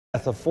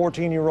The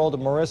 14-year-old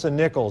Marissa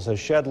Nichols has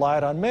shed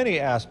light on many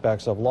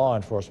aspects of law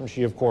enforcement.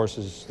 She, of course,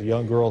 is the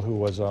young girl who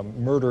was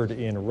murdered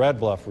in Red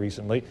Bluff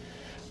recently,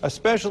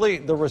 especially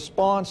the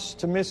response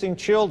to missing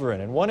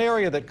children. And one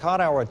area that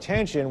caught our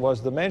attention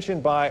was the mention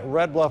by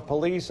Red Bluff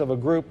police of a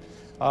group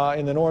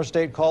in the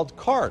Northstate called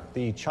CART,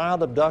 the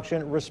Child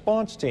Abduction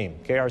Response Team.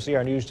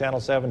 KRCR News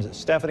Channel 7's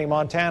Stephanie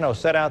Montano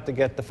set out to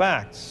get the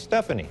facts.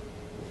 Stephanie.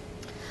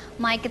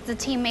 Mike, it's a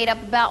team made up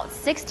of about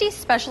 60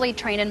 specially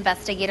trained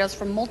investigators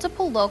from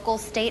multiple local,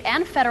 state,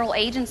 and federal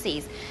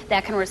agencies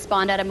that can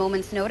respond at a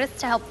moment's notice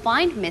to help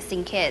find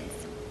missing kids.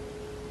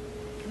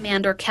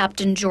 Commander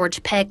Captain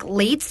George Peck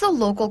leads the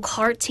local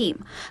CART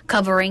team,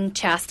 covering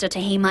Shasta,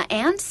 Tehama,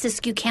 and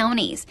Siskiyou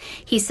counties.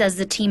 He says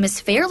the team is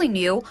fairly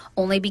new,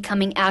 only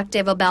becoming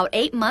active about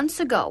 8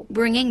 months ago,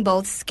 bringing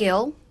both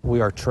skill.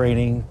 We are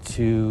training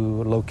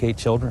to locate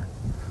children.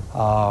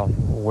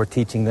 We're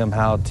teaching them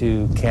how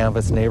to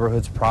canvass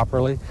neighborhoods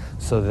properly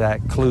so that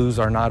clues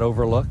are not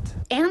overlooked.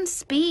 And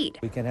speed.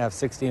 We can have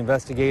 60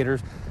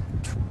 investigators,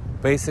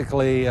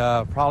 basically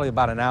probably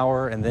about an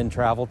hour, and then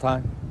travel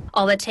time.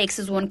 All it takes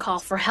is one call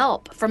for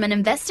help from an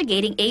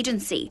investigating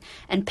agency,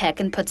 and Peck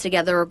can put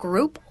together a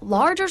group,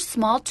 large or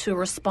small, to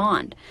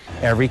respond.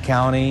 Every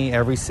county,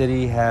 every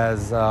city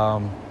has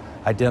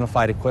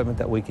identified equipment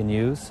that we can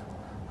use.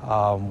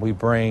 We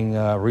bring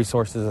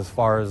resources as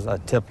far as a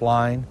tip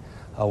line.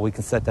 We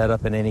can set that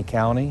up in any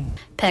county.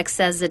 Peck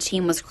says the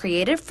team was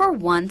created for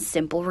one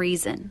simple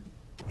reason.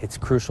 It's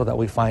crucial that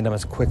we find them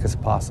as quick as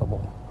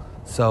possible.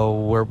 So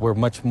we're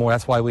much more,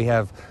 that's why we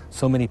have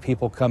so many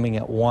people coming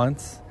at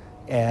once,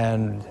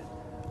 and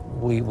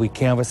we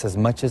canvass as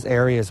much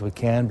area as we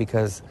can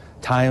because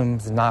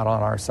time's not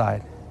on our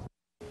side.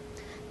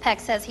 Peck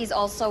says he's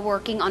also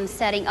working on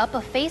setting up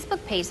a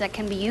Facebook page that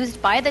can be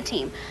used by the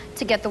team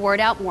to get the word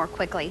out more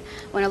quickly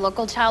when a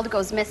local child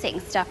goes missing.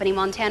 Stephanie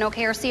Montano,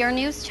 KRCR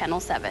News, Channel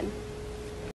 7.